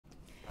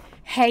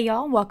Hey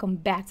y'all, welcome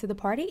back to the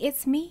party.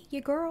 It's me,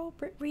 your girl,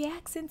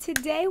 BrittReacts, and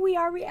today we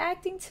are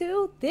reacting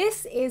to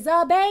This Is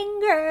a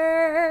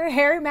Banger,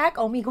 Harry Mack,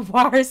 Omegle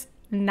Bars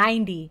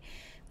 90.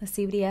 Let's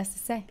see what he has to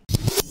say.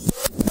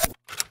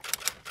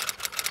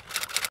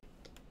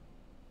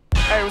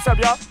 Hey, what's up,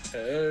 y'all?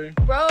 Hey.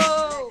 Bro.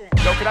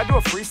 Yo, can I do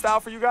a freestyle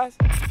for you guys?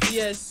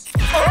 Yes.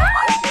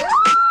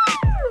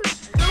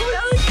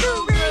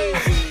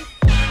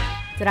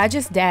 Did I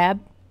just dab?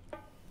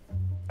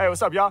 Hey,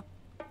 what's up, y'all?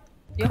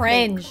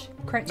 Cringe.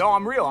 No,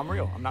 I'm real.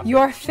 I'm not.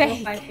 You're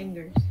fake. 5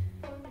 fingers.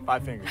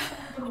 5 fingers.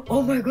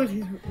 Oh my god,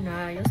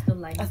 nah, you're still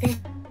lying. I think.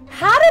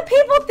 How do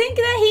people think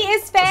that he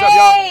is What's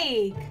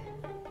fake?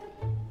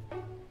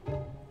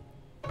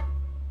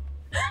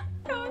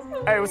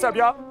 Hey, what's up,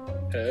 y'all?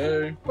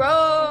 Hey.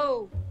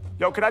 Bro,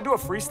 Yo, can I do a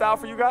freestyle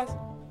for you guys?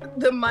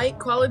 the mic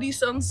quality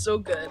sounds so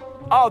good.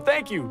 Oh,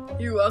 thank you.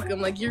 You're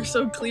welcome. Like, you're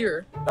so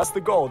clear. That's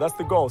the goal. That's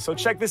the goal. So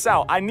check this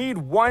out. I need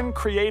one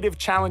creative,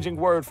 challenging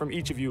word from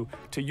each of you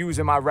to use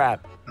in my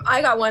rap.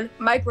 I got one.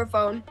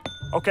 Microphone.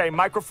 Okay,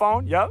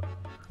 microphone. Yep.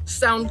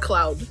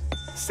 SoundCloud.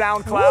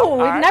 SoundCloud.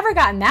 Ooh, we've never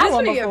gotten that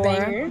one This would be a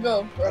before. banger.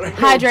 Go.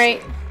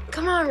 Hydrate.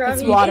 Come on, Robbie.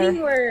 It's water.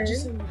 Any word.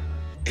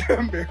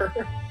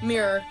 Mirror.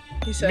 Mirror,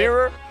 he said.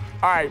 Mirror.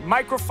 All right,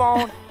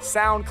 microphone,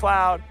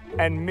 SoundCloud,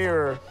 and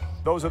mirror.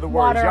 Those are the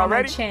words. Water Y'all on my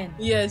ready? chin.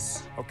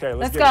 Yes. Okay,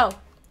 Let's get go.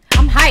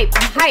 I'm hype.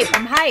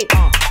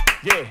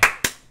 Yeah.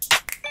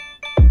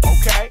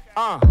 Okay.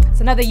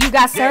 It's another You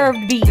Got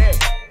Served beat.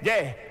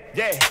 Yeah.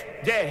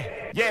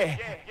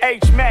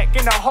 H-Mack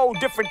in a whole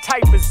different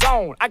type of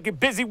zone. I get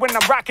busy when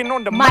I'm rocking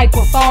on the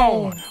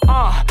microphone.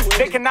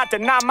 They cannot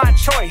deny my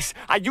choice.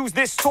 I use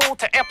this tool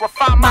to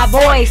amplify my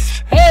voice.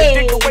 Hey.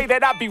 They dig the way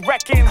that I be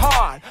wrecking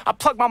hard. I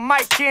plug my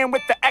mic in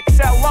with the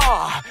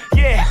XLR.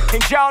 Yeah,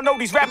 and y'all know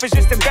these rappers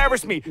just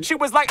embarrass me. She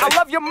was like, I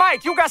love your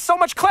mic, you got so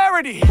much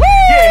clarity.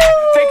 Yeah,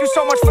 thank you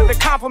so much for the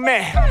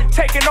compliment.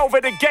 Taking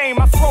over the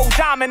game, I flow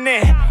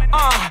dominant.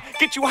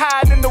 Get you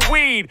higher than the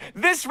weed.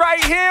 This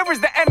right here is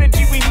the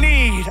energy we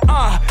need.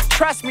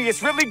 Trust me,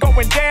 it's really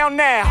going down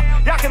now.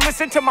 Y'all can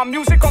listen to my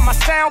music on my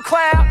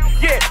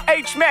SoundCloud. Yeah,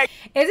 H-Mack.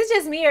 Is it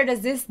just me, or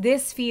does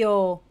this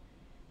feel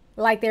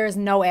like there's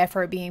no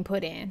effort being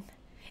put in?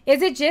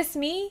 Is it just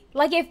me?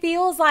 Like, it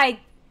feels like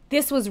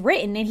this was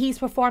written and he's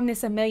performed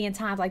this a million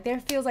times. Like, there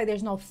feels like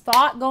there's no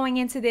thought going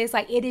into this.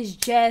 Like, it is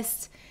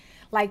just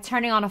like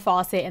turning on a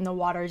faucet and the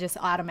water just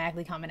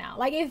automatically coming out.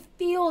 Like, it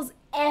feels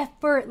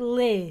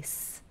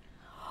effortless.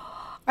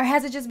 Or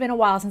has it just been a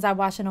while since I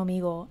watched an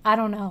Omegle? I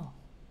don't know.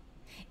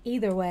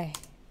 Either way,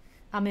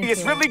 I'm into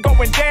It's it. really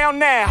going down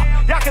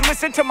now. Y'all can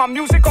listen to my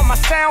music on my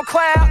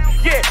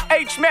SoundCloud. Yeah,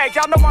 H-Mack,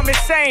 y'all know I'm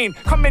insane.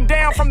 Coming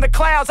down from the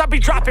clouds, I be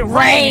dropping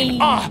rain.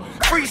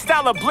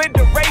 Freestyle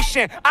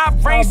obliteration. I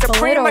reign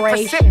supreme like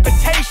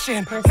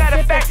precipitation. Matter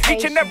of fact,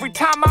 each and every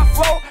time I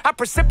flow, I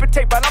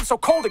precipitate, but I'm so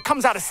cold it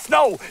comes out of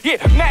snow. Yeah,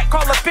 Mack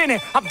all up in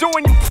it. I'm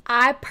doing you.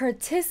 I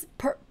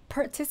participate?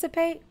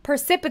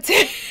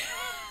 Precipitate.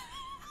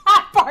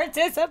 I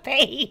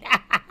participate.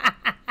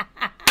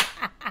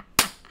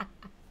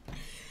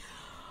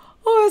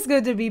 Oh, it's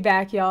good to be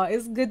back, y'all.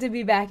 It's good to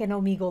be back in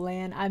Omegle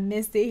land. I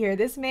missed it here.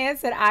 This man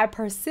said, I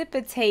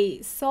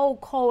precipitate so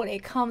cold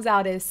it comes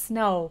out as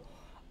snow.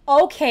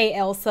 Okay,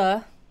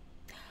 Elsa.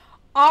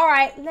 All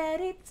right,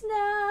 let it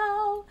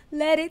snow.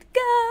 Let it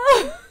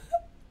go.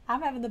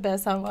 I'm having the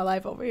best time of my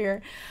life over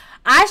here.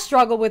 I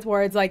struggle with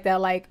words like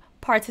that, like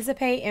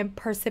participate and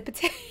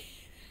precipitate.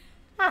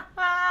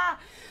 I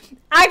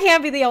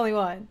can't be the only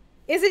one.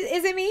 Is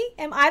it me?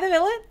 Am I the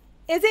villain?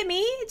 Is it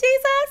me,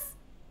 Jesus?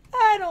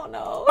 I don't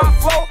know. My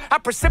flow, I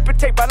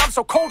precipitate, but I'm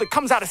so cold it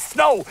comes out of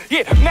snow.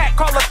 Yeah, Mack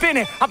all up in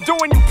it. I'm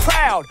doing you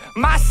proud.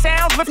 My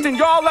sound lifting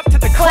y'all up to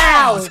the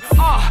clouds.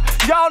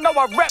 Y'all know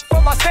I rep for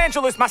Los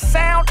Angeles. My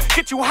sound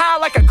get you high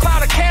like a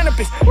cloud of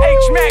cannabis.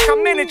 H-Mack,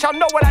 I'm in it. Y'all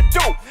know what I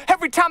do.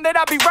 Every time that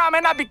I be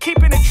rhyming, I be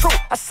keeping it true.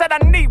 I said I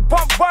need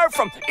one word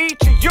from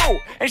each of you.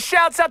 And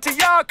shouts out to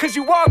y'all, cause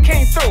you all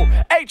came through.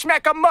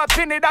 H-Mack, I'm up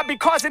in it. I be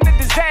causing a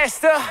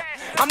disaster.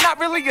 I'm not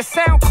really a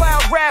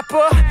SoundCloud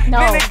rapper. No.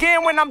 Then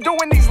again, when I'm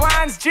doing these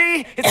lines,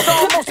 G, it's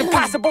almost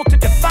impossible to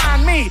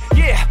define me.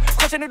 Yeah,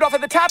 crushing it off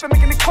at the top and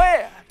making it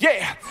clear.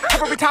 Yeah,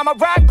 every time I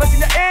rock, blessing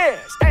your ears.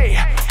 Hey,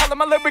 hella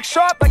my lyrics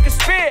sharp like a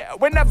spear.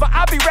 Whenever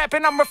I be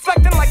rapping, I'm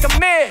reflecting like a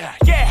mirror.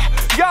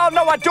 Yeah, y'all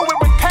know I do it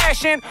with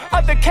passion.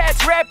 Other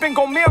cats rapping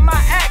gon' mirror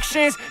my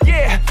actions.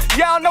 Yeah,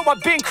 y'all know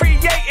I've been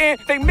creating.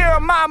 They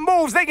mirror my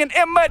moves, they an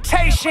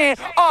imitation.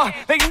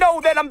 They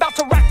know that I'm about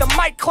to rock the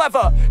mic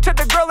clever. To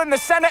the girl in the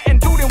center and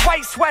dude in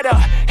white sweater.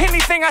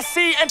 Anything I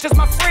see enters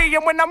my free,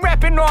 and when I'm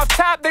rapping off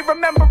top, they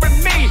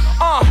remembering me.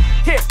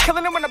 Yeah,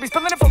 killing it when I be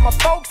spilling it for my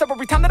folks.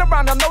 Every time that I'm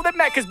around, I know that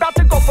Mack is about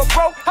to go for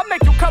broke. I'll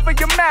make you cover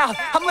your mouth.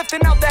 I'm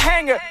lifting out the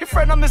hanger. Your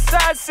friend on the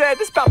side said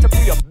it's about to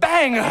be a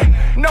banger.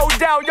 No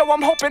doubt, yo,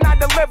 I'm hoping I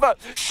deliver.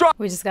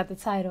 We just got the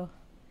title.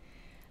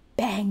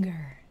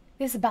 Banger.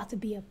 This is about to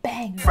be a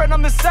banger. Friend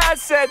on the side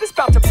said this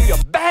about to be a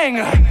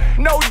banger.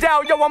 No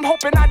doubt, yo, I'm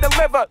hoping I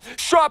deliver.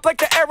 Sharp like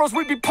the arrows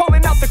we be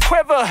pulling out the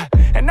quiver.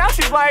 And now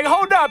she's like,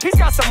 hold up, he's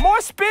got some more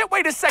spit.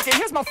 Wait a second,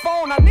 here's my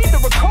phone, I need to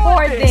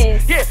record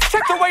this. Yeah,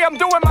 check the way I'm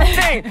doing my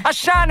thing. I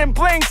shine and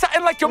bling,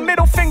 something like your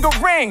middle finger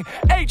ring.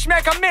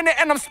 Mack, I'm in it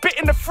and I'm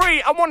spitting the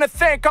free. I want to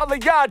thank all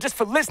of y'all just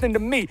for listening to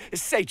me.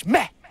 It's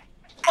Mack.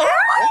 Oh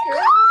my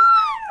God!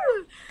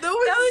 That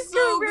was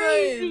so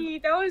crazy.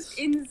 That was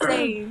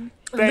insane.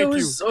 Thank you. That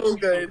was so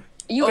good.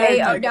 You Oh ate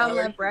my up, down, God.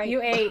 left, right.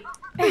 You ate.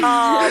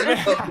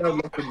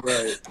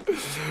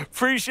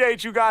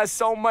 Appreciate you guys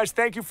so much.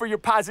 Thank you for your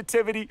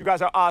positivity. You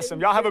guys are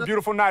awesome. Y'all have a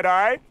beautiful night, all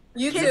right?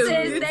 You too.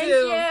 Kisses, thank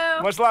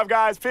you. Much love,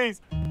 guys.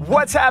 Peace.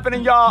 What's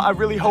happening, y'all? I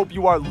really hope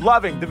you are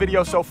loving the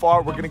video so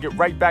far. We're going to get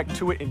right back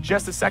to it in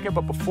just a second.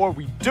 But before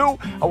we do,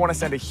 I want to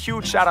send a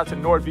huge shout out to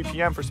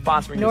NordVPN for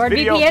sponsoring this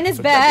video. NordVPN is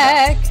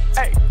back.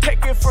 Hey,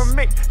 take it from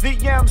me, the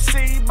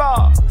MC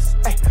boss.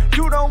 Hey,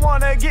 you don't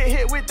want to get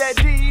hit with that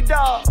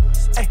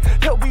DDoS. Hey,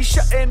 he'll be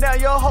shutting down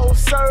your whole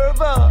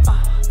server.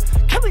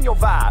 Killing your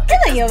vibe.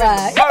 Killing your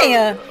vibe.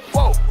 Yeah.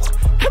 Whoa.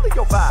 Killing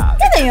your vibe.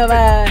 Killing your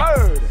vibe.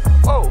 Murder.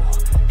 Whoa.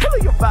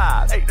 Killing your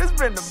vibe. Hey, this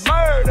been the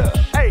murder.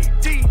 Hey,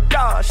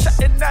 DDoS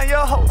shutting down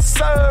your whole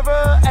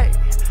server. Hey,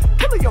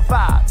 killing your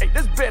vibe. Hey,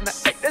 this been a,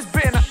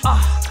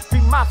 be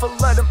mindful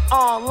of them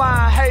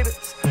online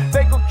haters.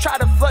 They gon' try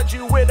to flood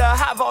you with a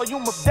high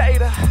volume of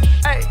data.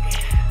 Hey,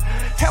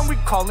 and we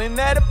calling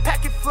that a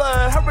packet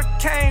flood.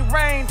 Hurricane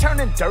rain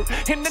turning dirt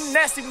into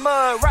nasty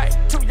mud. Right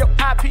to your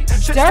IP.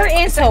 Dirt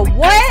into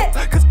what?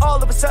 Cause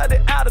all of a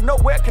sudden out of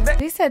nowhere connect.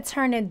 He said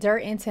turning dirt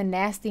into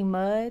nasty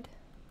mud.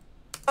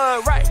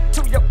 Right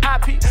to your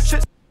IP.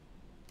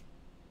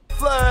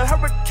 Flood,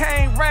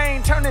 hurricane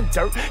rain, turning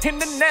dirt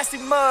into nasty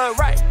mud.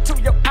 Right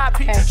to your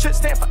IP. Okay. Should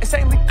stand for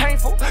insanely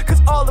painful. Cause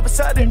all of a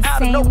sudden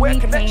out of nowhere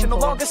connection no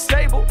longer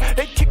stable.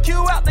 They kick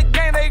you out the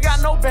game, they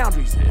got no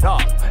boundaries at all.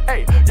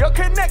 Hey, your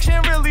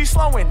connection really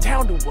slowing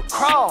down to a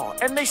crawl.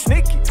 And they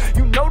sneaky,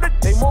 you know that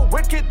they more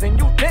wicked than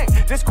you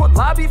think. Discord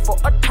lobby for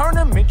a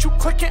tournament, you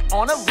clicking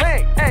on a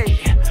link. Hey,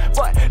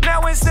 but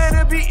now instead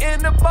of being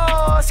the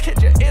boss, kid,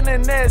 your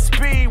internet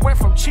speed went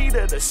from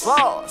cheetah to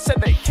sloth.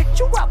 Said they kicked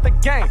you out the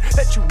game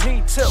that you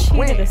need to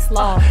win. Cheetah to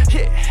sloth.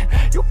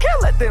 Yeah, you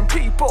can't let them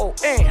people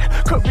in.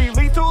 Could be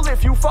lethal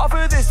if you fall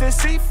for this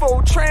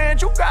deceitful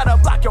trend. You gotta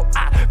block your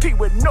IP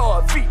with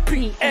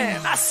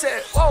NordVPN. I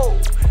said, whoa,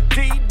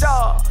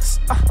 DDoS,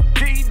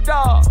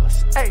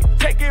 DDoS. Hey,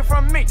 take it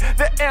from me,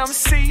 the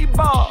MC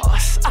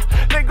boss.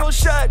 They gon'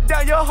 shut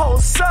down your whole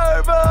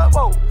server.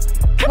 Whoa,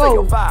 killing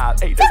your vibe.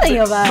 Hey, killing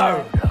your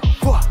vibe.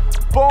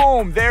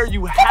 Boom, there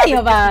you have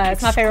it.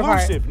 It's my favorite part.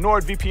 Exclusive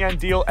NordVPN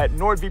deal at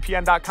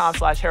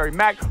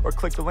nordvpn.com/HarryMack or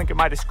click the link in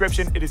my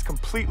description. It is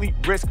completely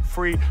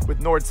risk-free with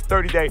Nord's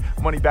 30-day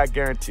money-back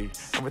guarantee.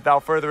 And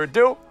without further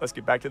ado, let's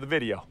get back to the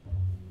video.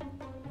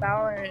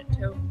 Power it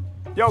too.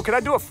 Yo, can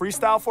I do a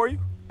freestyle for you?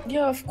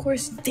 Yeah, of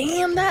course.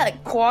 Damn,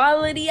 that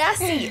quality. I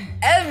see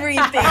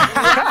everything.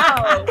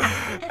 Wow.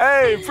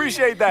 Hey,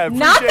 appreciate that.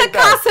 Not the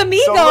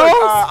Casamigos. So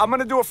look, I'm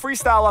gonna do a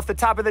freestyle off the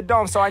top of the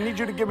dome. So I need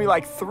you to give me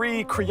like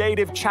 3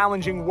 creative,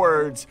 challenging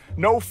words.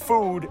 No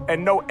food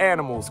and no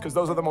animals, because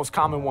those are the most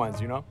common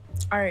ones, you know?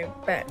 All right,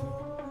 bet.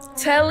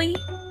 Telly.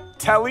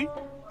 Telly.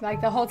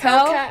 Like the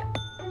hotel. Hellcat.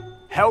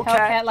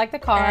 Hellcat. Like the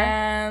car.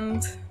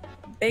 And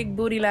Big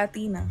Booty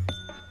Latina.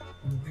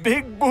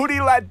 Big Booty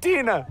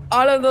Latina.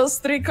 All of those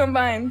 3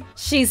 combined.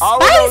 She's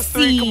All spicy. of those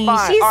 3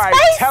 combined. She's All right,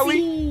 spicy.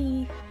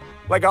 telly.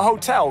 Like a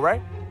hotel,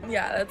 right?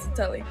 Yeah, that's a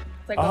telly.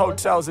 It's like A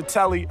hotel's a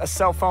telly, a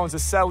cell phone's a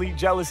celly,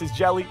 jealous is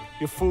jelly,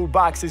 your food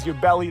box is your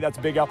belly, that's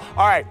Big L.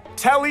 All right,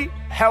 telly,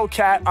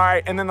 Hellcat, all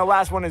right, and then the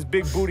last one is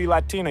Big Booty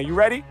Latina. You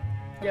ready?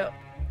 Yep.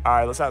 All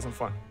right, let's have some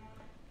fun.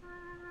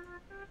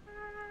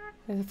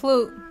 The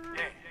flute.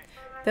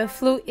 The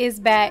flute is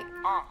back.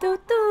 Do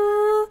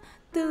do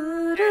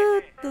do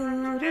do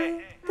do do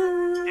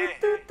do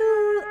do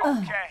do.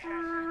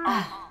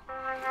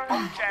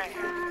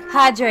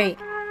 Hydrate,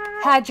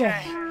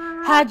 hydrate,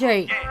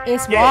 hydrate.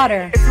 It's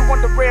water. If you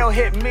want the real,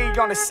 hit me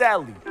on the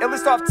celly.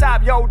 Illest off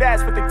top, yo,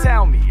 that's what they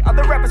tell me.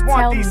 Other rappers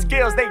want Tell these me.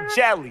 skills, they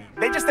jelly.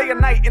 They just stay a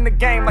night in the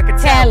game like a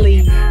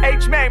Telly.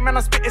 Mack, man,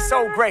 I'm spitting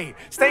so great.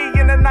 Stay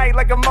in the night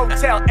like a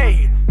Motel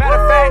 8. Matter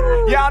of fact,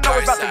 y'all know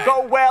it's about to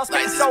go well.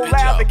 Spitting so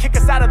loud, they kick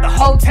us out of the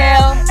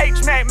hotel.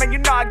 Mack, man, you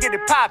know I get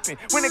it popping.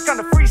 When it come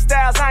to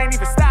freestyles, I ain't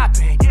even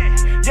stopping.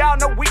 Y'all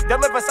know we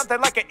deliver something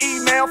like an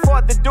email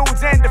for the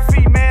dudes and the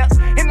females.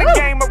 In the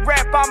game of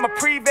rap, I'm a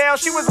prevail.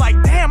 She was like,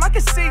 damn, I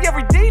can see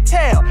every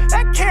detail.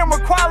 That camera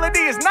quality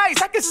is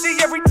nice. I can see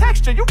every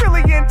texture. You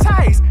really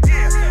entice.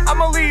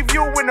 I'ma leave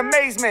you in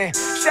amazement.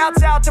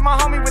 Shouts out to my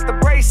homie with the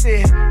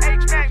braces.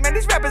 Mack, man,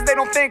 these rappers, they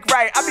don't think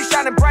right. I be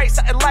shining bright,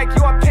 something like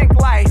your pink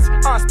lights.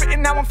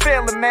 Spitting how I'm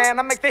feeling, man.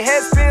 I make the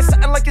head spin,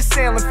 something like a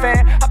ceiling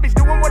fan. I be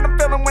doing what I'm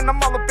feeling when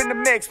I'm all up in the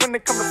mix. When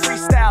it comes to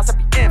freestyles, I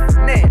be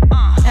infinite.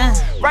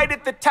 Right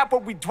at the top where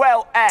we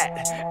dwell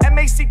at.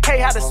 Mack,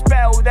 how to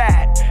spell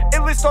that?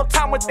 Illest Illest all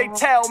time what they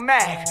tell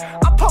Mack.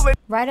 I pull it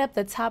Right up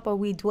the top where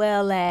we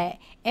dwell at.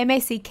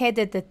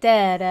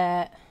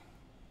 Mack.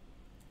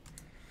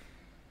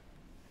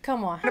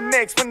 Come on. in the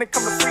mix when it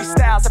comes to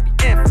freestyles, I be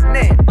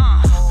infinite.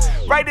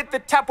 Right at the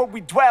top where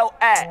we dwell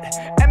at.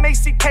 Mack,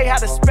 how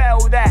to spell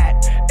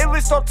that?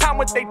 Illest all time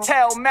what they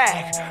tell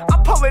Mack.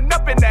 I'm pulling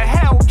up in the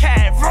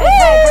Hellcat.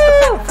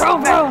 Vroom,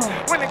 vroom with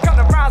the when it comes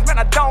to rhymes, man,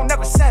 I don't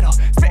never settle.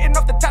 Spitting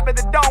off the top of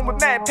the dome with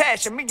mad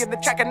passion. Me and the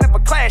track, I never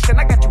clash, and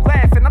I got you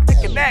laughing. I'm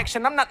taking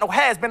action. I'm not no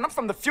has-been. I'm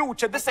from the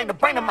future. This ain't the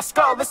brain in my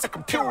skull. It's a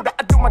computer.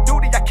 I do my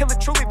duty. I kill it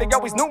truly. They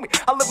always knew me.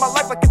 I live my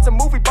life like it's a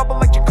movie. Bubble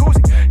like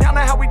jacuzzi. Y'all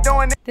know how we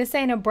doing it. This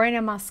ain't a brain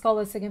in my skull,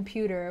 it's a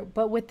computer.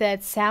 But with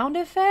that sound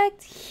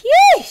effect,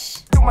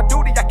 yeesh! Do my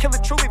duty, I kill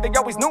it truly, they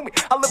always knew me.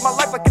 I live my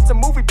life like it's a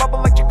movie, bubble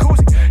like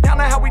jacuzzi. Y'all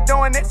know how we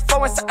doing it,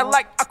 flowing something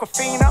like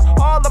Aquafina.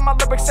 All of my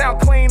lyrics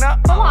sound cleaner.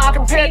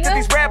 Compared to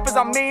these rappers,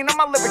 I mean,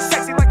 my lyrics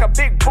sexy like a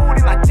big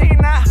booty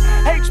Latina.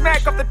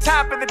 H-Mack off the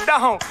top of the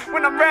dome.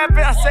 When I'm rapping,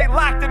 I say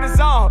locked in the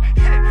zone.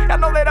 Y'all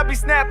know that I be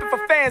snapping for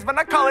fans, when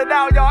I call it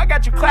out, y'all, I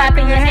got you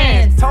clapping your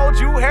hands. Told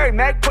you, Harry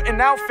Mack putting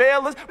out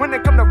failures. When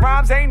it come to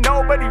rhymes, ain't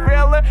nobody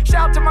realer.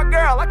 Shout out to my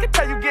girl, I can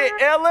tell you get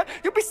iller.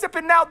 You be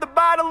sipping out the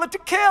bottle of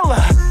tequila.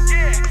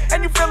 Yeah,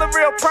 and you feeling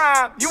real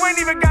prime. You ain't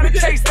even gotta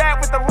chase that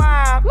with the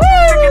lime.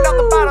 Drinking out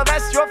the bottle,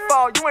 that's your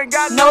fault. You ain't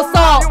got no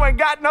salt. You ain't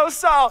got no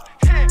salt.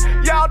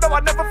 Y'all know I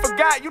never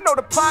forgot. You know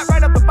the plot,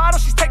 right up the bottle,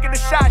 she's taking a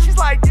shot. She's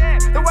like, yeah,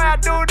 the way I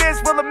do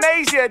this will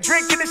amaze you.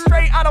 Drinking it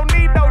straight, I don't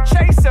need no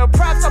chaser.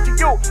 Props out to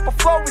you, but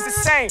flow is the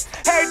same.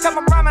 Every time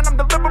I'm rhyming, I'm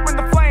delivering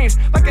the flames.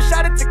 Like a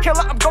shot of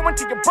tequila, I'm going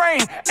to your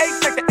brain.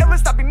 H-Mack the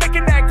illest, I be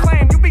making that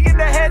claim. You be in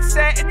the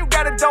headset and you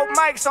got a dope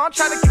mic, so I'm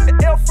trying to keep the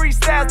ill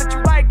freestyles that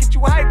you like. Get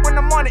you hype when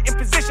I'm on it, in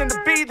position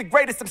to be the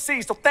greatest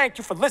MC. So thank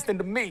you for listening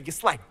to me.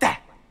 It's like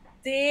that.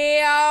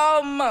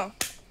 Damn.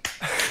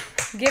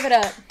 Give it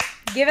up.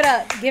 Give it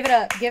up. Give it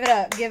up. Give it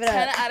up. Give it up.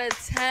 10 out of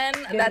 10.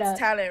 That's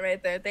talent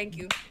right there. Thank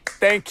you.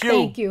 Thank you.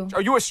 Thank you.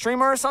 Are you a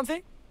streamer or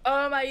something?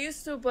 I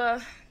used to,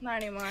 but not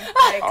anymore.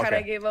 I kind of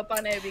Okay. gave up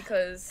on it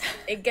because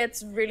it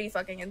gets really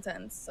fucking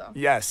intense. So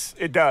Yes,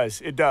 it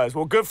does. It does.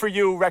 Well, good for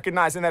you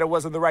recognizing that it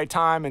wasn't the right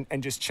time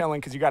and just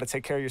chilling because you got to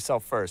take care of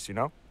yourself first, you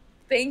know?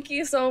 thank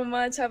you so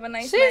much. Have a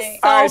nice She's night.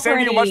 so All right, same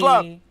to you. Much pretty.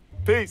 love.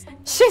 Peace.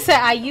 She said,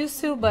 I used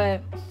to,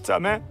 but What's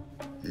up, man?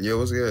 Yo,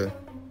 what's good?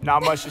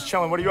 Not much, just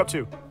chilling. What are you up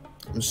to?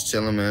 I'm just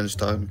chilling, man. Just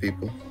talking to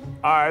people.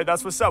 All right,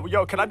 that's what's up.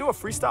 Yo, can I do a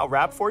freestyle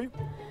rap for you?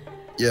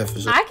 Yeah, for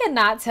sure. I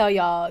cannot tell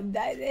y'all.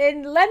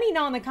 And let me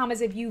know in the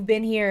comments if you've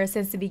been here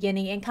since the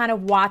beginning and kind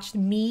of watched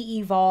me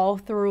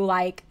evolve through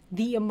like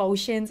the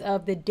emotions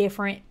of the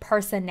different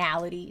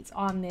personalities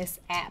on this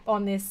app,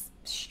 on this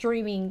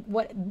streaming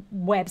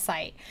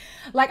website.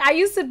 Like I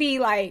used to be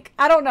like,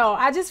 I don't know.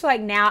 I just feel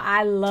like now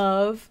I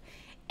love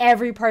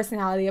every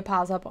personality that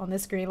pops up on the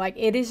screen. Like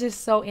it is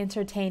just so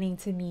entertaining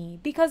to me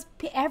because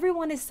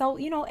everyone is so,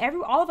 you know,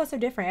 all of us are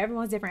different.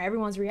 Everyone's different.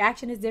 Everyone's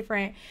reaction is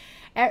different.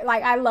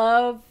 Like I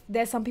love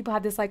that some people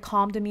have this like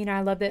calm demeanor.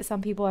 I love that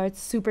some people are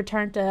super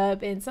turned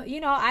up, and so, you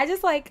know, I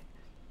just like,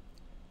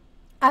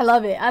 I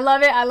love it. I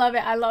love it. I love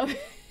it. I love it.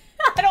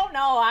 I don't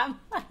know. I'm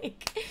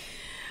like,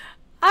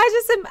 I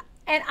just am,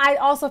 and I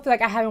also feel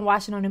like I haven't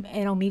watched it on an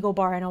Omegle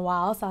bar in a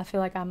while, so I feel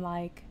like I'm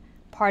like,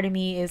 part of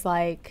me is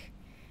like,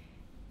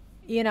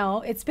 you know,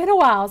 it's been a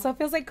while, so it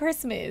feels like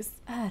Christmas.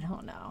 I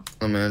don't know.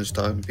 Oh, man, just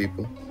talking to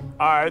people.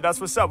 All right,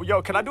 that's what's up.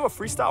 Yo, can I do a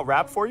freestyle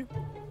rap for you?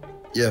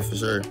 Yeah, for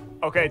sure.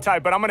 Okay,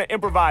 tight, but I'm gonna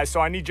improvise, so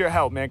I need your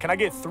help, man. Can I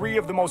get 3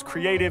 of the most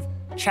creative,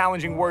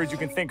 challenging words you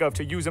can think of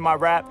to use in my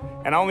rap?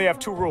 And I only have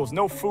 2 rules: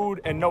 no food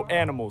and no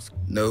animals.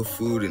 No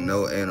food and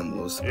no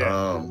animals.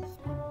 Yeah.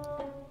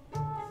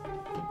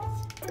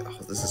 Oh,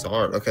 this is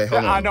hard. Okay,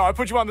 hold I on. know, I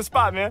put you on the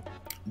spot, man.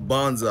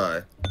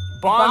 Bonsai.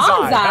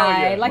 Bonsai.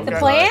 Hell yeah. Like the Okay.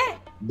 plant?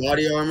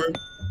 Body armor.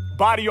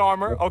 Body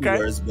armor, okay.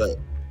 Words, but,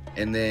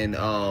 and then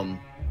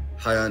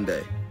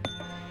Hyundai.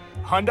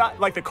 Hyundai,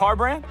 like the car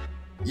brand?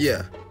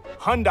 Yeah.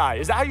 Hyundai.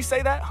 Is that how you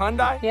say that?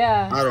 Hyundai?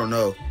 Yeah. I don't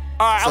know.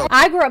 All right, So-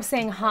 I grew up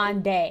saying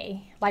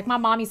Hyundai. Like my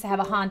mom used to have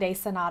a Hyundai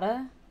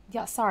Sonata.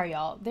 Yeah, sorry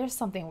y'all. There's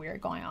something weird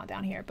going on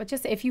down here. But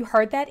just if you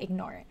heard that,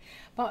 ignore it.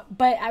 But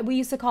we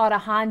used to call it a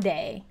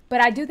Hyundai.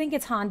 But I do think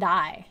it's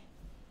Hyundai.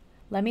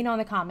 Let me know in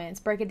the comments.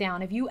 Break it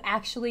down. If you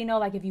actually know,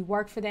 like if you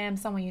work for them,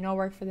 someone you know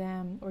work for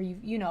them, or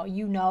you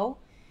know,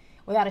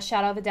 without a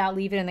shadow of a doubt,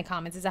 leave it in the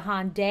comments. Is it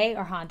Hyundai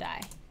or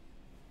Hyundai?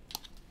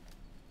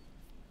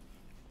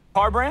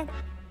 car brand?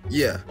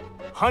 Yeah.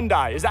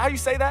 Hyundai. Is that how you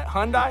say that?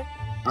 Hyundai?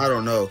 I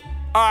don't know.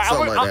 All right,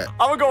 Something I'm like that.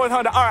 gonna go with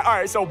Hyundai. All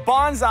right. So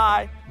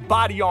bonsai,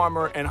 body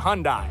armor, and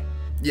Hyundai.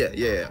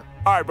 Yeah.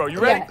 All right, bro. You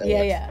ready?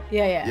 Yeah.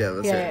 Yeah,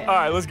 let's hear it. All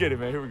right, let's get it,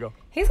 man. Here we go.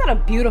 He's got a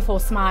beautiful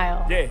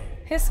smile. Yeah.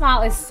 His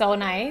smile is so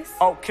nice.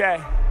 Okay.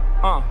 Look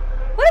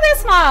at that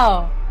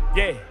smile.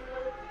 Yeah.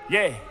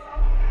 Yeah.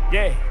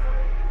 Yeah.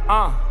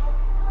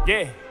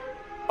 Yeah.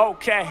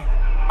 Okay.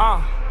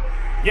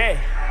 Yeah.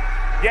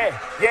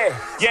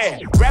 Yeah.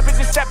 Rappers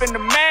just stepping to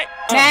Mack.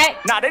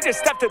 Mack. Nah, they just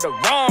stepped to the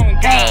wrong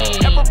guy. Hey.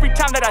 Every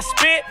time that I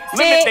spit,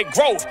 limit their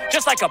growth,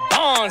 just like a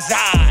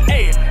bonsai.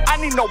 Hey, I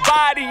need no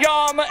body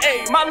armor.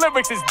 Hey, my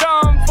lyrics is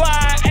dumb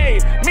fly. Hey,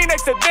 me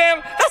next to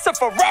them, that's a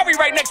Ferrari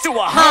right next to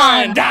a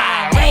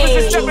Honda. Rappers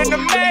just stepping to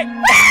Mack.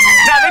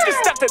 Nah, they just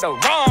stepped to the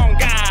wrong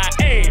guy.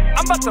 Hey,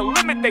 I'm about to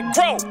limit their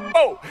growth.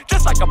 Oh,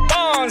 just like a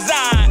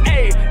bonsai.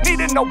 Hey,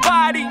 needed no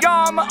body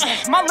armor.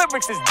 My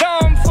lyrics is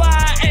dumb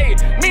fly. Hey,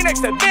 me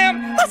next to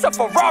them, that's a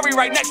Ferrari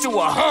right next to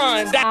a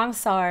Honda. I'm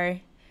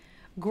sorry.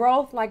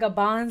 Growth like a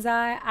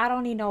bonsai. I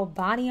don't need no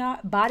body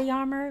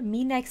armor.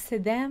 Me next to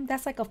them,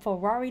 that's like a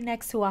Ferrari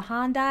next to a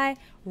Hyundai.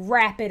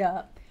 Wrap it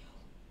up.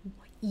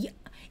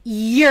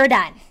 You're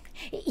done.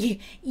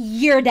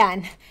 You're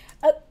done.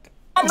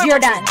 You're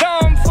done.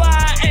 Dumb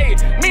fly,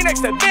 ay. Me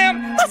next to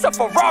them, that's a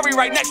Ferrari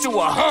right next to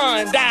a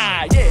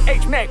Honda. Yeah,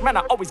 H-Mack, man,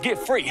 I always get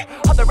free.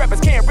 Other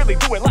rappers can't really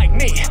do it like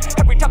me.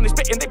 Every time they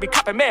spittin', they be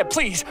copping mad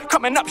please.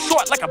 Coming up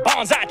short like a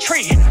bonsai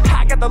tree.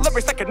 I got the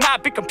lyrics that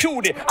cannot be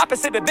computed.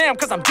 Opposite of them,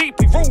 cause I'm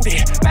deeply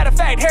rooted. Matter of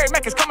fact, Harry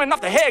Mack is coming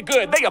off the head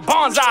good. They a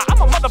bonsai,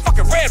 I'm a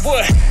motherfucking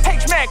redwood.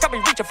 H-Mack, I be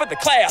reaching for the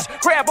class.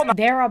 Grab on the—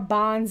 They're a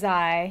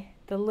bonsai,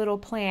 the little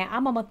plant.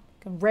 I'm a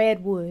motherfucking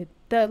redwood.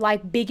 The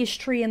like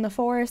biggest tree in the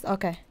forest.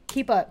 Okay.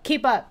 Keep up.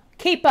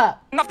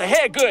 Off the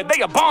head good,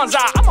 they a bonsai,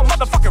 I'm a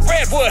motherfucking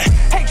redwood.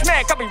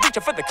 H-Mack, I be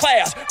reaching for the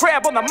class.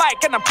 Grab on the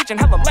mic and I'm preaching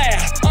hella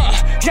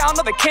loud. Y'all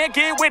know they can't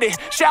get with it.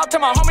 Shout to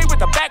my homie with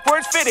the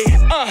backwards fitted.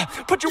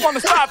 Put you on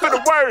the spot for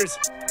the words.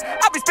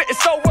 I be spitting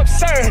so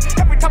absurd.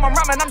 Every time I'm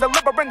rhyming, I'm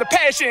delivering the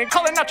passion.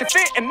 Calling out your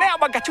fit, and now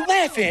I got you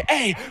laughing.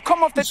 Ayy,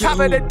 come off the top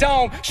of the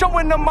dome,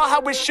 showing them all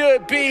how it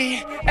should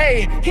be.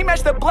 Ayy, he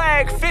matched the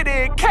black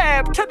fitted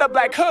cap to the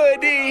black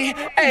hoodie.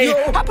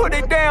 Ayy, I put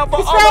it down for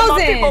all of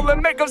my people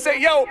and make them say,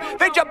 yo,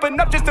 they jumping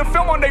up just to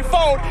film on their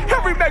phone.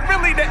 Harry Mack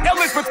really the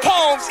illest with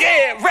poems.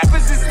 Yeah,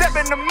 rappers is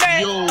stepping to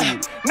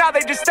Mack. Now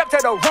they just stepped to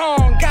the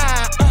wrong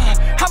guy.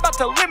 I'm about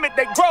to limit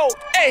their growth,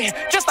 ayy,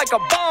 just like a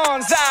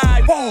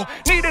bonsai. Whoa,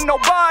 needing no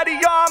body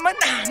armor.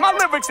 Nah, my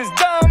lyrics is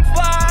dumb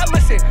fly.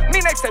 Listen, me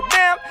next to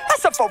them,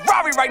 that's a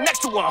Ferrari right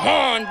next to a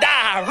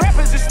Honda.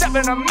 Rappers is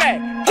stepping to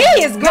Mack.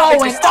 He is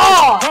going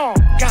off. Wrong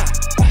guy.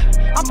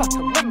 I'm about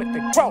to limit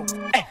their growth,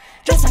 ayy,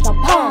 just like a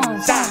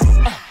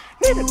bonsai.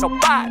 Needed no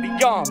body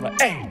armor,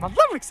 ayy. My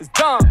lyrics is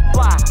dumb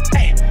fly,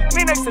 ayy.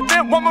 Me next to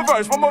them, one more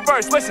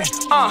verse, listen.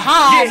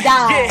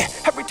 Yeah.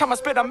 Every time I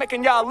spit, I'm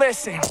making y'all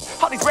listen.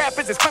 All these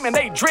rappers is claiming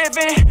they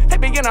driven. They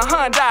be in a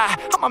Hyundai.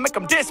 I'ma make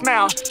them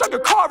dismount. Stuck a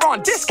car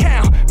on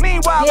discount.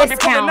 Meanwhile, I be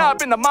pulling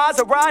up in the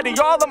Maserati.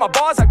 All of my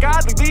bars are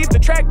godly. Leave the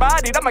track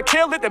bodied. I'ma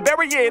kill it, then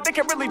bury it. They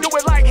can really do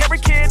it like Harry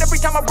Kid. Every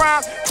time I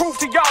rhyme, prove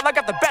to y'all I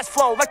got the best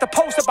flow. Like the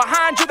poster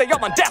behind you, they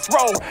all on death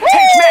row.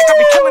 H-Mack, I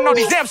be killing all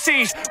these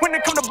MCs. When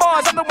it come to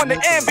bars, I'm the one that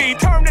envy.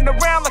 Turning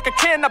around like a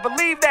kin, I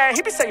believe that.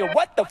 He be saying,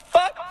 what the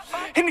fuck?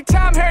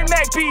 Anytime Harry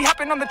Mack be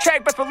hopping on the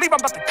track, best believe I'm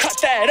about to cut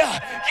that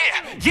up.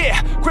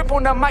 Yeah. Grip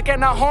on the mic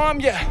and I harm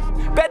ya.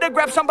 Better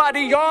grab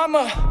somebody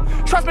armor.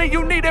 Trust me,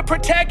 you needed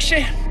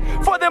protection.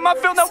 For them, I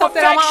feel no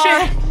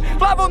affection.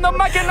 Live on the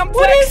mic and I'm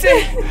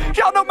flexing.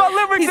 Y'all know my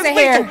lyrics is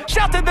lethal.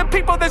 Shout to the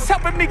people that's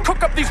helping me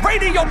cook up these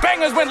radio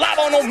bangers when live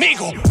on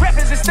Omegle.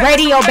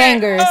 Radio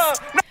bangers.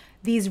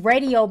 These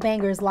radio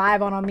bangers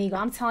live on Omegle.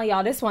 I'm telling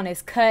y'all, this one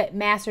is cut,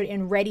 mastered,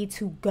 and ready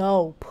to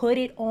go. Put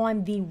it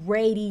on the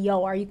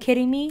radio. Are you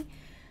kidding me?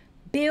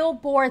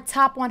 Billboard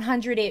Top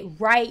 100 it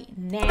right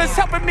now. It's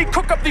helping me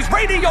cook up these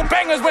radio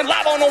bangers when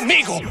live on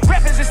Omegle.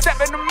 Rappers is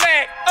stepping to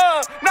Mack.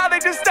 Now they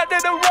just stepped to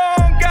the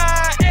wrong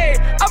guy.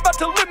 Ay, I'm about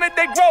to limit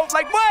their growth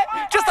like what?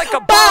 Just like a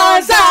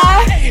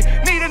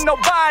bonsai. Needing no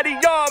body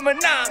armor.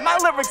 Nah, my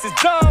lyrics is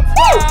dumb.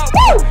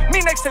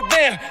 Me next to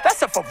them,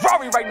 that's a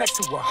Ferrari right next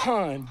to a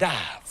Honda.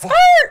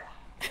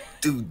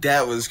 Dude,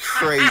 that was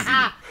crazy.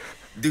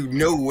 Dude,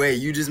 no way.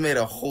 You just made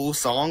a whole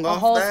song off that? A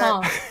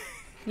whole song.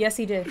 Yes,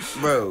 he did.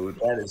 Bro,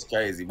 that is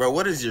crazy. Bro,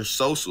 what is your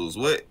socials?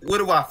 What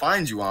do I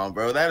find you on,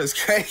 bro? That is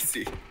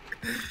crazy.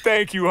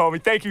 Thank you,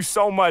 homie. Thank you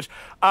so much.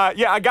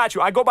 Yeah, I got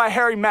you. I go by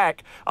Harry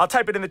Mack. I'll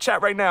type it in the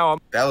chat right now.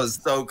 That was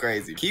so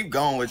crazy. Keep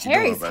going what you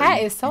Harry's doing, bro.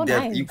 hat is so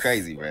nice. You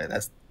crazy, bro.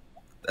 That's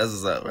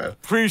what's up, bro.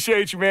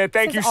 Appreciate you, man.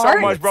 Thank you so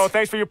much, bro.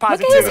 Thanks for your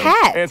positivity. Look at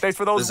his hat. And thanks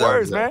for those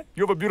words, man.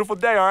 You have a beautiful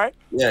day, all right?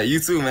 Yeah, you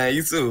too, man.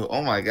 You too.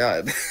 Oh, my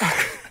God.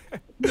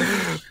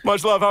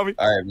 Much love, homie.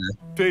 All right,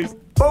 man. Peace.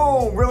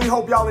 Boom! Really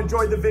hope y'all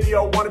enjoyed the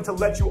video. Wanted to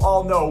let you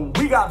all know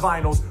we got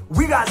vinyls,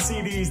 we got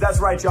CDs. That's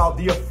right, y'all.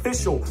 The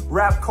official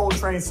Rap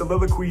Coltrane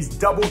Soliloquies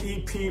double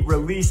EP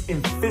released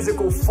in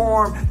physical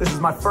form. This is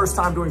my first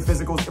time doing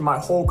physicals in my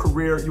whole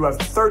career. You have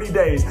 30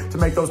 days to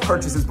make those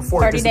purchases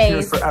before it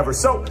disappears forever.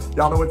 So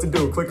y'all know what to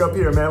do. Click up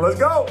here, man. Let's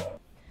go.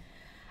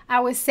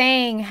 I was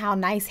saying how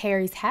nice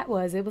Harry's hat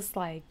was. It was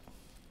like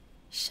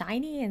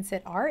shiny and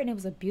said art, and it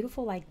was a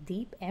beautiful like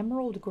deep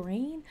emerald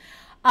green.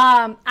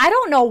 I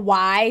don't know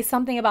why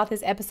something about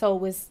this episode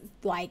was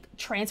like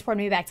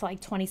transporting me back to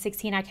like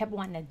 2016. I kept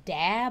wanting to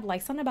dab,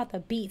 like something about the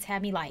beats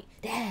had me like,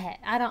 dad,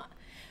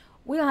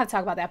 we don't have to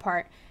talk about that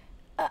part.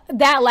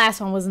 That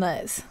last one was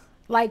nuts.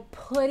 Like,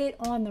 put it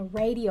on the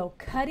radio.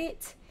 Cut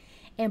it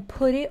and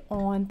put it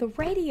on the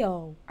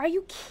radio. Are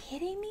you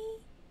kidding me?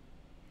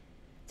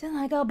 Just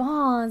like a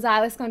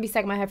bonsai. It's going to be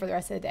stuck in my head for the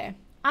rest of the day.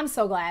 I'm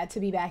so glad to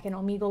be back in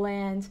Omegle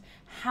land.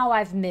 How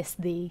I've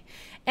missed thee.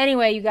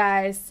 Anyway, you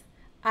guys,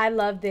 I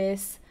love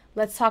this.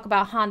 Let's talk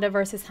about Honda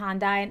versus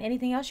Hyundai and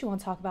anything else you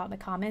want to talk about in the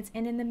comments.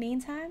 And in the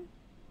meantime,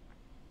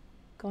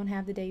 go and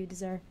have the day you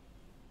deserve.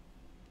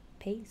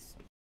 Peace.